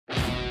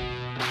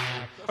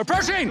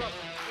Approaching!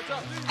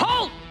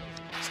 Halt!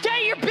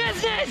 State your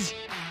business!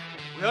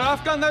 We are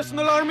Afghan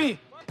National Army.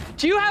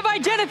 Do you have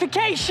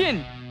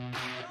identification?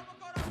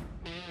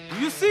 Do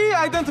you see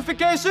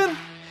identification?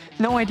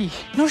 No ID.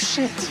 No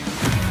shit.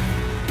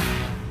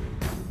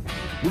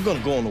 We're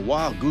gonna go on a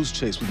wild goose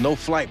chase with no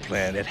flight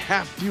plan at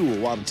half fuel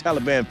while the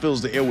Taliban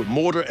fills the air with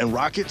mortar and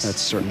rockets? That's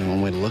certainly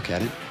one way to look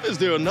at it. Is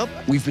there another?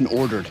 We've been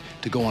ordered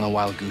to go on a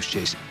wild goose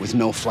chase with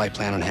no flight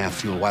plan on half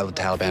fuel while the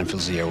Taliban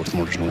fills the air with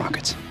mortars and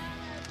rockets.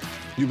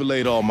 You've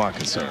allayed all my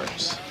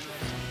concerns.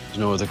 There's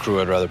no other crew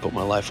I'd rather put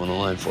my life on the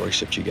line for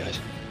except you guys.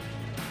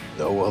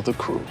 No other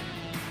crew.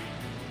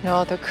 No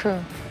other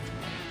crew.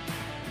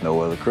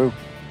 No other crew.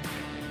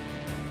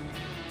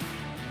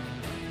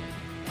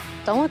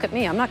 Don't look at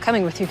me. I'm not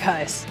coming with you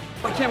guys.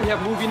 Why can't we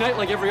have movie night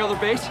like every other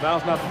base?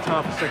 Now's not the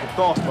time for second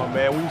thoughts, my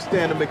man. We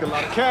stand to make a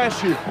lot of cash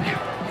here.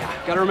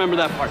 Yeah, gotta remember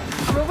that part.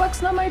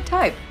 Robot's not my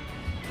type.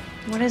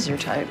 What is your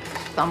type?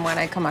 Someone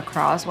I come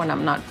across when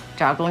I'm not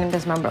juggling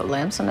dismembered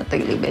limbs on a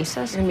daily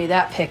basis. You're gonna be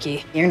that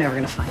picky. You're never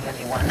gonna find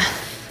anyone.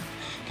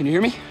 Can you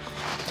hear me?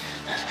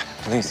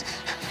 Please,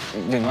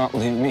 do not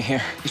leave me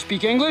here. You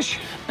speak English?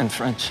 And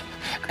French,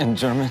 and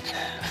German.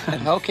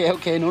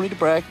 Okay, no need to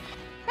brag.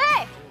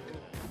 Hey!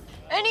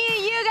 Any of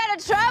you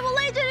got a travel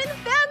agent in the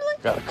family?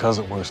 Got a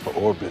cousin works for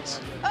Orbits.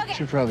 Okay.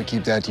 Should probably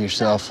keep that to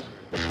yourself.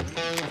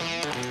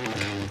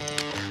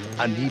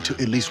 I need to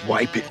at least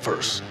wipe it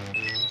first.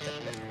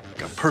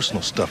 Got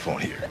personal stuff on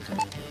here.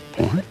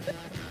 Porn?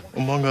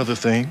 Among other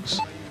things.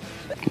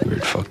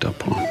 Weird, fucked up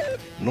porn.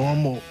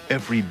 Normal,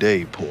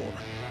 everyday porn.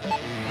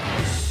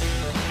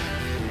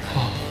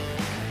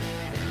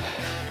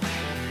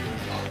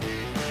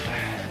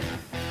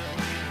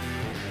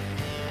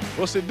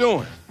 What's it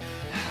doing?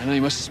 I know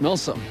you must have smelled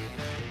something.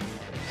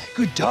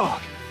 Good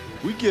dog.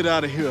 We get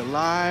out of here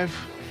alive,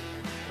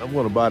 I'm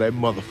gonna buy that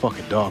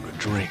motherfucking dog a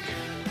drink.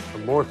 A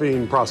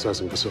morphine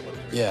processing facility,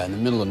 Yeah, in the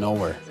middle of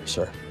nowhere,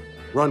 sir.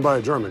 run by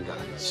a German guy.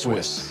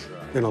 Swiss.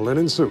 In a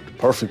linen suit.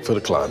 Perfect for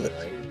the climate,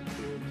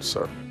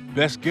 sir.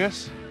 Best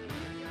guess?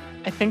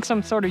 I think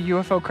some sort of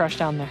UFO crashed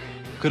down there.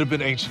 Could have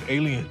been ancient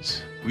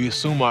aliens. We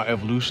assume our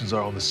evolutions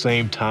are on the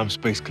same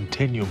time-space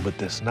continuum, but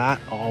that's not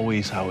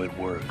always how it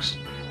works.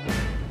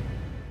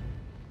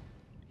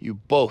 You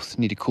both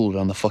need to cool it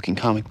on the fucking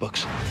comic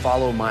books.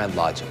 Follow my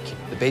logic.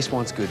 The base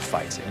wants good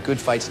fights, and good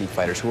fights need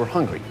fighters who are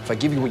hungry. If I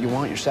give you what you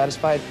want, you're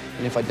satisfied,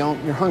 and if I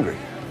don't, you're hungry.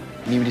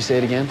 Need me to say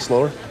it again,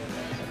 slower?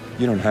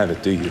 You don't have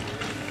it, do you?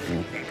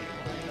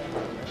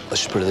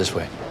 Let's just put it this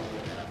way.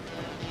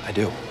 I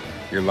do.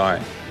 You're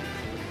lying.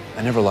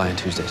 I never lie on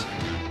Tuesdays.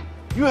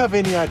 You have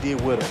any idea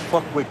where the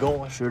fuck we're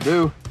going? Sure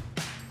do.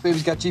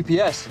 Baby's got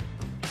GPS.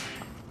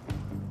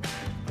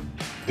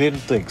 Didn't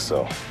think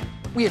so.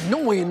 We had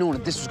no way of knowing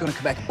that this was gonna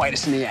come back and bite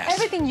us in the ass.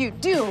 Everything you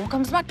do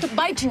comes back to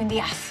bite you in the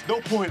ass. No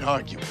point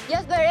arguing.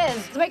 Yes, there is.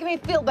 It's making me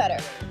feel better.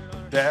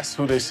 That's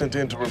who they sent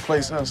in to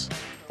replace us?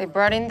 They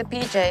brought in the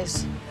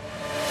PJs.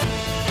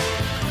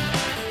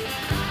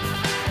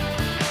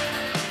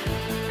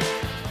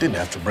 Didn't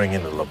have to bring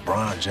in the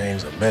LeBron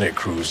James and medic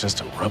crews just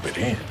to rub it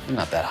in. I'm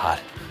not that hot.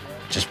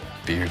 Just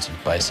beards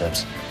and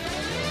biceps.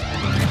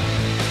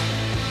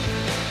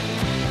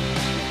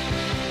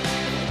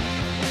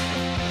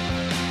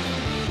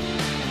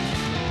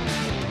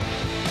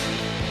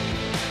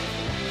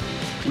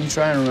 Can you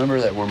try and remember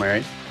that we're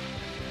married?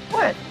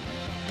 What?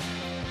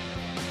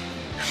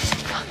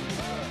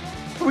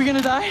 Are we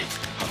gonna die?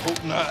 I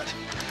hope not.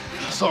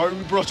 Sorry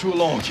we brought you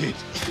along, kid.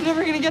 I'm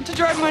never gonna get to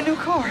drive my new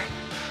car.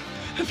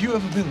 Have you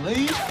ever been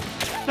laid?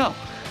 No.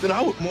 Then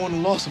I would mourn the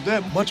loss of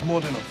that much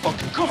more than a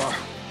fucking car.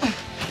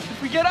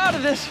 If we get out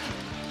of this,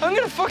 I'm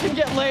gonna fucking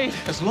get laid.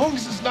 As long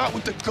as it's not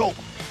with the goat.